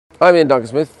I'm Iain Duncan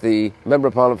Smith, the Member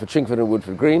of Parliament for Chingford and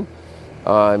Woodford Green.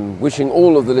 I'm wishing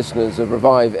all of the listeners of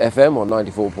ReviveFM on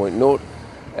 94.0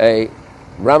 a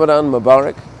Ramadan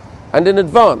Mubarak, and in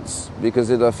advance,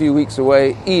 because it's a few weeks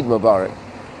away, Eid Mubarak.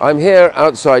 I'm here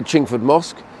outside Chingford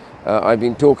Mosque. I've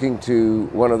been talking to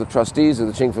one of the trustees of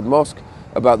the Chingford Mosque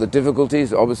about the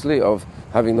difficulties, obviously, of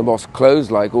having the mosque closed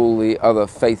like all the other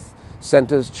faith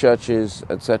centres, churches,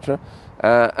 etc.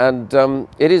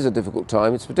 It is a difficult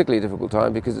time. It's a particularly difficult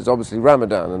time because it's obviously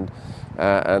Ramadan,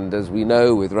 and as we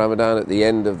know, with Ramadan at the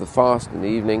end of the fast in the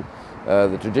evening,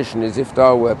 the tradition is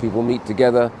iftar, where people meet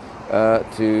together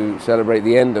to celebrate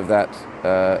the end of that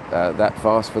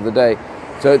fast for the day.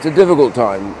 So it's a difficult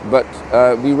time, but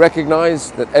we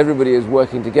recognise that everybody is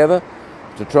working together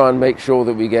to try and make sure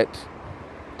that we get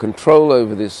control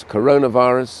over this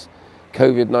coronavirus,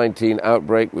 COVID-19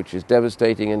 outbreak, which is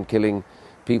devastating and killing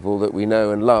people that we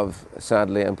know and love,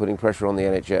 sadly, and putting pressure on the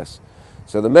NHS.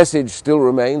 So the message still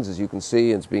remains, as you can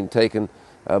see, and it's been taken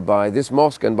by this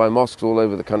mosque and by mosques all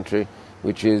over the country,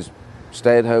 which is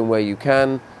stay at home where you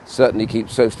can, certainly keep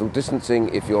social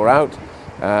distancing if you're out,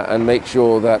 and make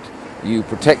sure that you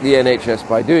protect the NHS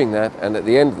by doing that, and at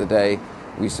the end of the day,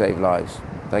 we save lives.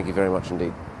 Thank you very much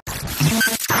indeed.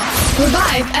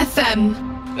 Revive FM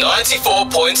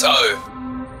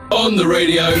 94.0 on the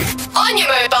radio, on your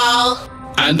mobile,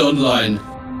 and online.